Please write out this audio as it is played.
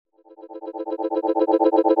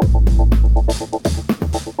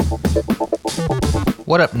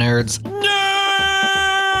What up, nerds?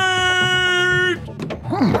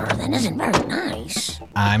 That isn't very nice.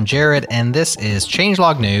 I'm Jared, and this is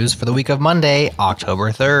Changelog News for the week of Monday,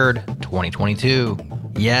 October 3rd, 2022.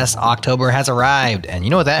 Yes, October has arrived, and you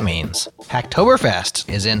know what that means. Hacktoberfest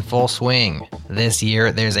is in full swing. This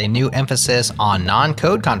year, there's a new emphasis on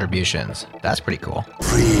non-code contributions. That's pretty cool.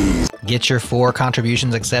 Get your 4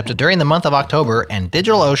 contributions accepted during the month of October, and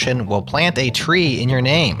DigitalOcean will plant a tree in your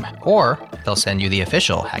name, or they'll send you the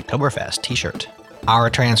official Hacktoberfest t-shirt.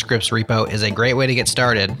 Our transcripts repo is a great way to get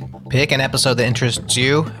started. Pick an episode that interests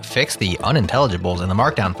you, fix the unintelligibles in the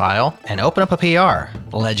markdown file, and open up a PR.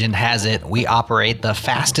 Legend has it, we operate the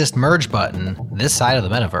fastest merge button this side of the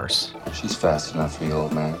metaverse. She's fast enough for you,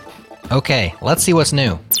 old man. Okay, let's see what's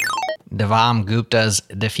new. Devam Gupta's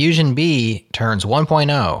DiffusionBee turns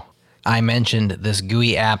 1.0. I mentioned this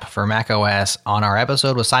GUI app for macOS on our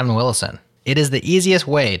episode with Simon Willison. It is the easiest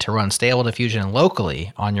way to run stable diffusion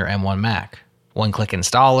locally on your M1 Mac. One-click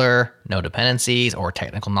installer, no dependencies or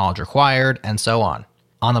technical knowledge required, and so on.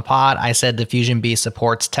 On the pod, I said DiffusionBee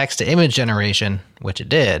supports text-to-image generation, which it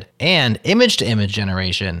did, and image-to-image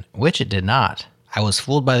generation, which it did not. I was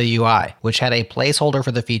fooled by the UI, which had a placeholder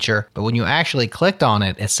for the feature, but when you actually clicked on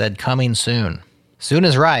it, it said coming soon. Soon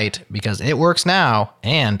is right, because it works now,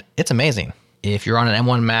 and it's amazing. If you're on an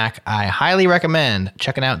M1 Mac, I highly recommend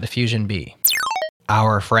checking out DiffusionBee.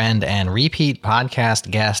 Our friend and repeat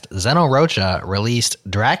podcast guest Zeno Rocha released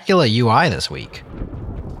Dracula UI this week.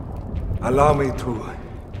 Allow me to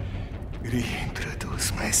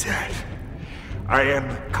reintroduce myself. I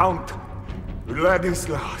am Count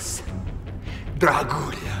Vladislaus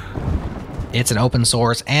Dracula. It's an open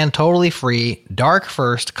source and totally free,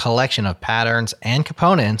 dark-first collection of patterns and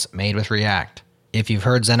components made with React. If you've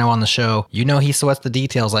heard Zeno on the show, you know he sweats the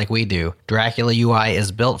details like we do. Dracula UI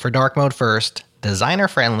is built for dark mode first,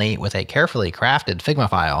 designer-friendly with a carefully crafted Figma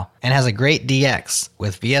file, and has a great DX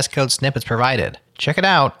with VS Code snippets provided. Check it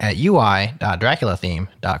out at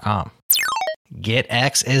ui.draculatheme.com.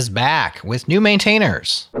 GitX is back with new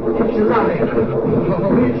maintainers. It's alive!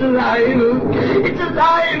 It's alive! It's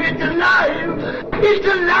alive! It's alive! It's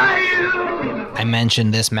alive! I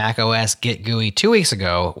mentioned this macOS Git GUI 2 weeks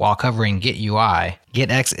ago while covering Git UI.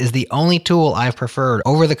 GitX is the only tool I've preferred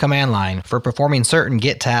over the command line for performing certain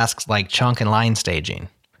Git tasks like chunk and line staging.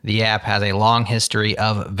 The app has a long history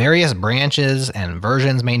of various branches and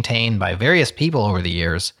versions maintained by various people over the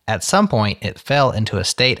years. At some point, it fell into a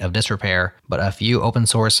state of disrepair, but a few open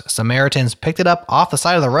source Samaritans picked it up off the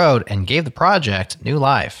side of the road and gave the project new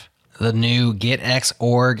life. The new GitX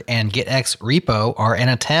org and GitX repo are an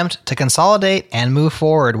attempt to consolidate and move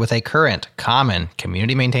forward with a current, common,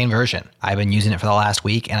 community-maintained version. I've been using it for the last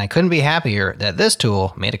week, and I couldn't be happier that this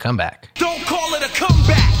tool made a comeback. Don't call it a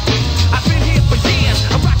comeback. I've been here for years.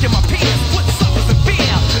 I'm rocking my pants, putting suckers in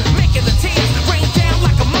fear, making the tears rain down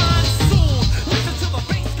like a monsoon. Listen to the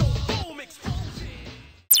bass go boom, explosion.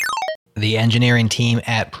 The engineering team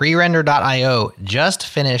at Prerender.io just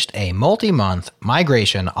finished a multi-month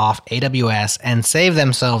migration off AWS and saved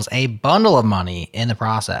themselves a bundle of money in the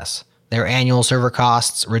process. Their annual server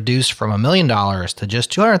costs reduced from $1 million to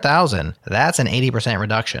just $200,000. That's an 80%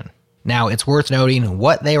 reduction. Now, it's worth noting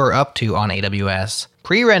what they were up to on AWS.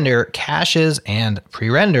 Prerender caches and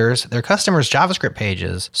pre-renders their customers' JavaScript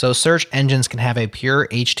pages so search engines can have a pure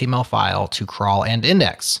HTML file to crawl and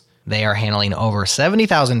index. They are handling over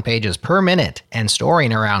 70,000 pages per minute and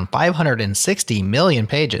storing around 560 million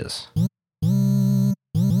pages.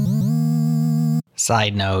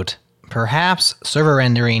 Side note, perhaps server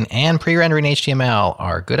rendering and pre-rendering HTML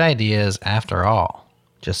are good ideas after all.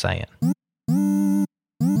 Just saying.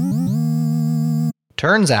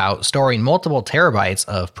 Turns out, storing multiple terabytes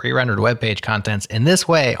of pre-rendered web page contents in this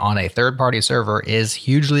way on a third-party server is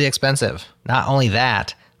hugely expensive. Not only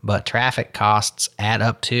that, but traffic costs add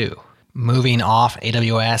up too. Moving off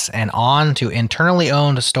AWS and on to internally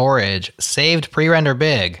owned storage saved Prerender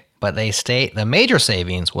big, but they state the major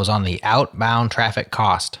savings was on the outbound traffic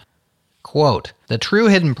cost. Quote, the true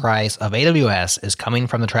hidden price of AWS is coming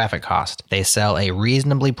from the traffic cost. They sell a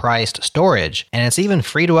reasonably priced storage, and it's even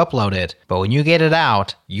free to upload it, but when you get it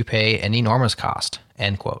out, you pay an enormous cost.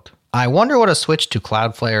 End quote. I wonder what a switch to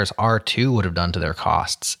Cloudflare's R2 would have done to their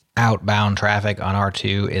costs. Outbound traffic on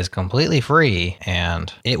R2 is completely free,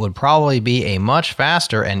 and it would probably be a much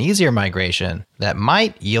faster and easier migration that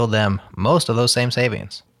might yield them most of those same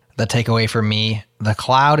savings. The takeaway for me, the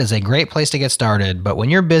cloud is a great place to get started, but when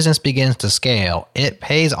your business begins to scale, it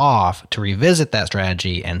pays off to revisit that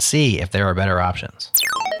strategy and see if there are better options.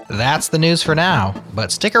 That's the news for now,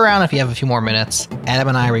 but stick around if you have a few more minutes. Adam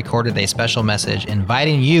and I recorded a special message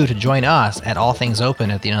inviting you to join us at All Things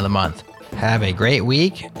Open at the end of the month. Have a great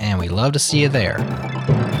week, and we'd love to see you there.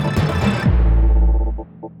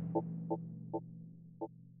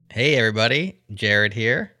 Hey everybody, Jared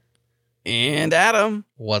here. And Adam.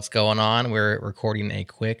 What's going on? We're recording a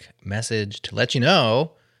quick message to let you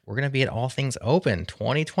know we're going to be at All Things Open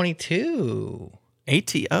 2022.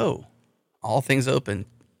 ATO. All Things Open.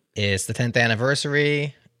 It's the 10th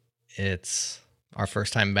anniversary. It's our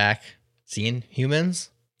first time back seeing humans.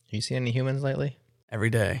 Have you seen any humans lately? Every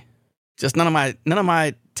day. Just none of my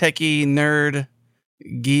techie, nerd,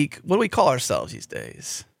 geek. What do we call ourselves these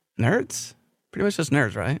days? Nerds? Pretty much just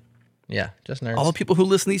nerds, right? Yeah, just nerds. All the people who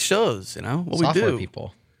listen to these shows, you know, what Software we do.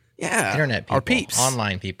 people. Yeah. Internet people. Our peeps.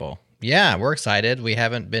 Online people. Yeah, we're excited. We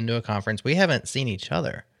haven't been to a conference. We haven't seen each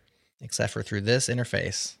other except for through this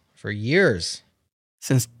interface for years.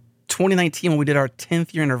 Since 2019, when we did our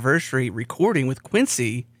 10th year anniversary recording with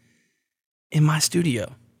Quincy in my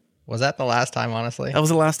studio. Was that the last time, honestly? That was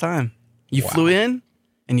the last time. You flew in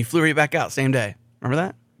and you flew right back out same day. Remember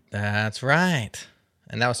that? That's right.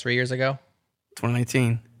 And that was 3 years ago?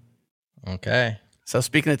 2019. Okay. So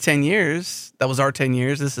speaking of 10 years, that was our 10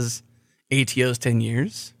 years. This is ATO's 10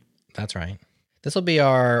 years. That's right. This will be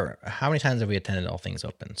our, how many times have we attended All Things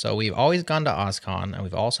Open? So we've always gone to OSCON, and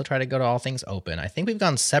we've also tried to go to All Things Open. I think we've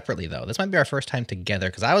gone separately, though. This might be our first time together,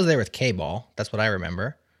 because I was there with K-Ball. That's what I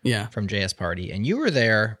remember. Yeah. From JS Party. And you were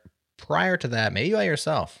there prior to that, maybe by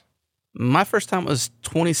yourself. My first time was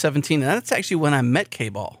 2017, and that's actually when I met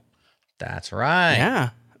K-Ball. That's right. Yeah.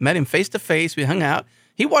 Met him face to face. We hung out.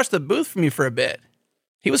 He watched the booth for me for a bit.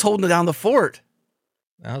 He was holding down the fort.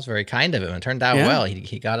 That was very kind of him. It turned out well.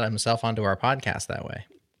 He got himself onto our podcast that way.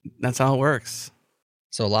 That's how it works.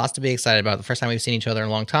 So lots to be excited about. The first time we've seen each other in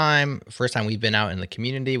a long time. First time we've been out in the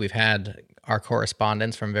community. We've had our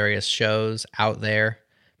correspondents from various shows out there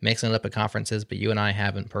mixing it up at conferences, but you and I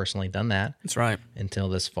haven't personally done that. That's right. Until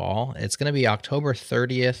this fall. It's going to be October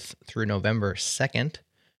 30th through November 2nd.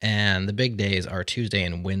 And the big days are Tuesday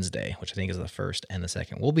and Wednesday, which I think is the 1st and the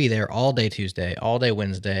 2nd. We'll be there all day Tuesday, all day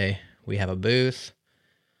Wednesday. We have a booth.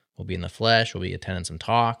 We'll be in the flesh. We'll be attending some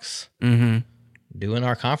talks, doing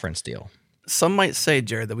our conference deal. Some might say,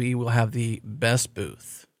 Jared, that we will have the best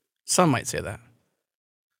booth. Some might say that.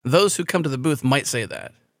 Those who come to the booth might say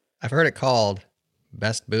that. I've heard it called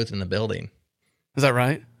best booth in the building. Is that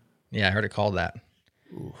right? Yeah, I heard it called that.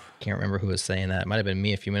 Can't remember who was saying that. It might have been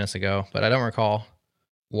me a few minutes ago, but I don't recall.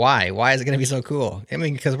 Why? Why is it going to be so cool? I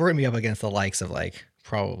mean, because we're going to be up against the likes of like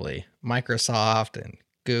probably Microsoft and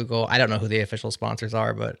Google. I don't know who the official sponsors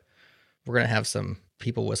are, but we're going to have some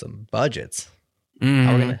people with some budgets. How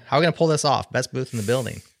are we going to pull this off? Best booth in the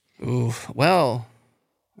building. Ooh, well,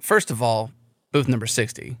 first of all, booth number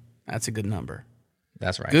 60. That's a good number.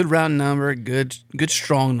 That's right. Good round number, good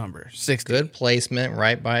strong number, 60. Good placement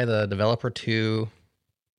right by the Developer 2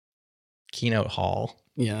 keynote hall.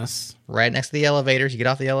 Yes. Right next to the elevators. You get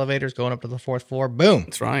off the elevators, going up to the 4th floor. Boom.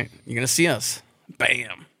 That's right. You're going to see us.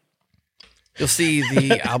 Bam. You'll see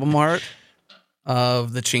the album art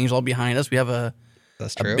of the Changelog behind us. We have a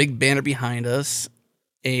big banner behind us,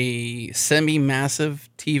 a semi-massive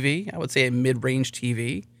TV. I would say a mid-range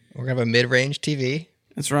TV. We're going to have a mid-range TV.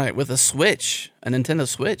 That's right, with a Switch, a Nintendo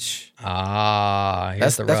Switch.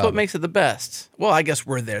 That's what makes it the best. Well, I guess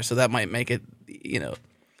we're there, so that might make it,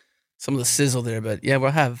 some of the sizzle there. But yeah, we'll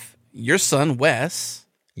have your son, Wes.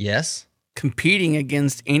 Yes. Competing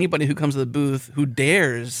against anybody who comes to the booth who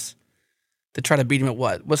dares to try to beat him at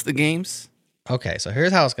what? What's the games? Okay, so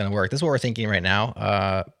here's how it's going to work. This is what we're thinking right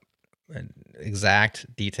now.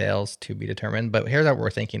 Exact details to be determined. But here's what we're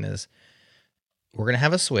thinking is we're going to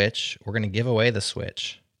have a Switch. We're going to give away the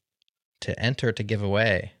Switch. To enter to give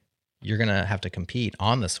away, you're going to have to compete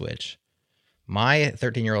on the Switch. My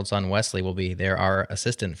 13-year-old son, Wesley, will be there, our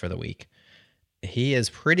assistant for the week. He is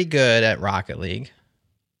pretty good at Rocket League.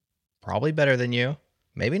 Probably better than you.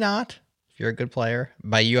 Maybe not, if you're a good player.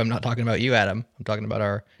 By you, I'm not talking about you, Adam. I'm talking about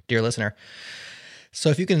our dear listener. So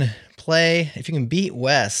if you can beat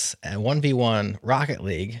Wes at 1v1 Rocket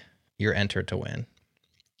League, you're entered to win.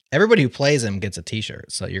 Everybody who plays him gets a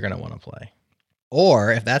t-shirt, so you're going to want to play.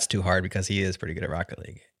 Or if that's too hard, because he is pretty good at Rocket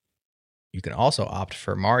League, you can also opt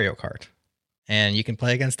for Mario Kart. And you can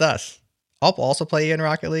play against us. I'll also play you in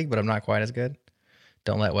Rocket League, but I'm not quite as good.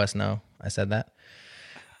 Don't let Wes know I said that.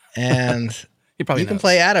 And you can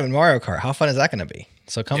play Adam in Mario Kart. How fun is that going to be?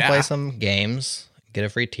 So come play some games, get a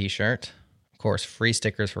free t-shirt. Of course, free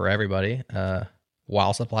stickers for everybody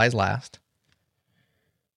while supplies last.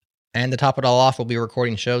 And to top it all off, we'll be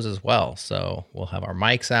recording shows as well. So we'll have our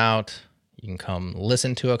mics out. You can come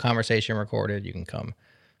listen to a conversation recorded. You can come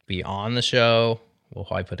be on the show. We'll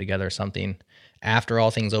probably put together something after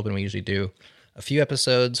All Things Open. We usually do a few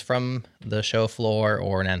episodes from the show floor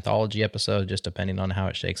or an anthology episode, just depending on how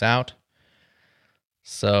it shakes out.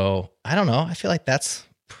 So I don't know. I feel like that's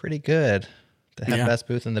pretty good to have Best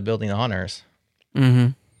Booth in the Building honors.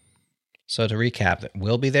 Mm-hmm. So to recap,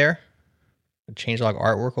 we'll be there. The Changelog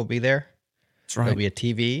artwork will be there. That's right. There'll be a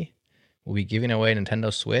TV. We'll be giving away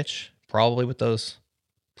Nintendo Switch, probably with those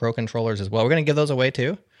Pro controllers as well. We're going to give those away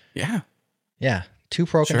too. Yeah. Yeah. 2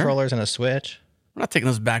 Pro controllers and a Switch. We're not taking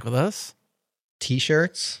those back with us.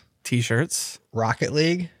 T-shirts. Rocket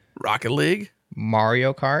League.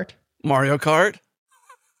 Mario Kart.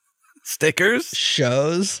 Stickers.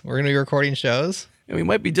 Shows. We're going to be recording shows. And we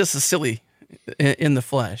might be just as silly in the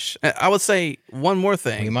flesh. I would say one more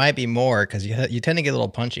thing. We might be more because you tend to get a little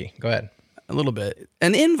punchy. Go ahead. A little bit.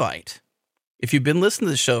 An invite. If you've been listening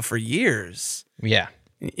to the show for years. Yeah.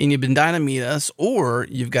 And you've been dying to meet us, or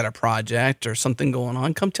you've got a project or something going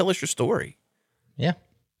on, come tell us your story. Yeah.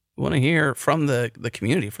 We want to hear from the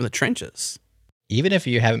community, from the trenches. Even if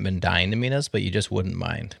you haven't been dying to meet us, but you just wouldn't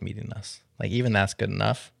mind meeting us. Like, even that's good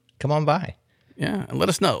enough. Come on by. Yeah, and let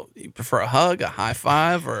us know. You prefer a hug, a high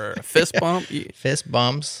five, or a fist bump? Fist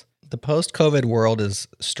bumps. The post-COVID world is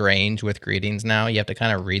strange with greetings now. You have to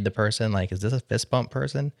kind of read the person. Like, is this a fist bump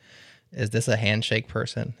person? Is this a handshake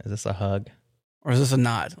person? Is this a hug? Or is this a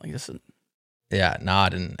nod? Like this? Yeah,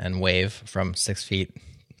 nod and wave from 6 feet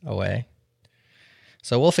away.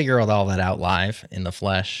 So we'll figure all that out live in the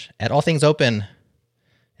flesh at All Things Open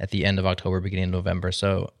at the end of October, beginning of November.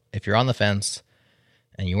 So if you're on the fence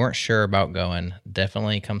and you weren't sure about going,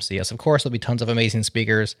 definitely come see us. Of course, there'll be tons of amazing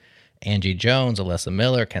speakers. Angie Jones, Alyssa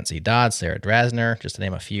Miller, Kenzie Dodd, Sarah Drasner, just to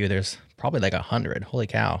name a few. There's probably like 100. Holy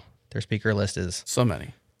cow. Their speaker list is so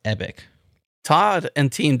many. Epic. Todd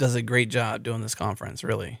and team does a great job doing this conference,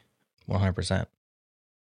 really. 100%. All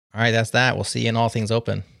right, that's that. We'll see you in All Things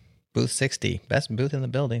Open. Booth 60. Best booth in the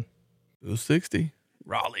building. Booth 60.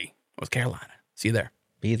 Raleigh, North Carolina. See you there.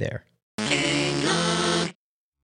 Be there.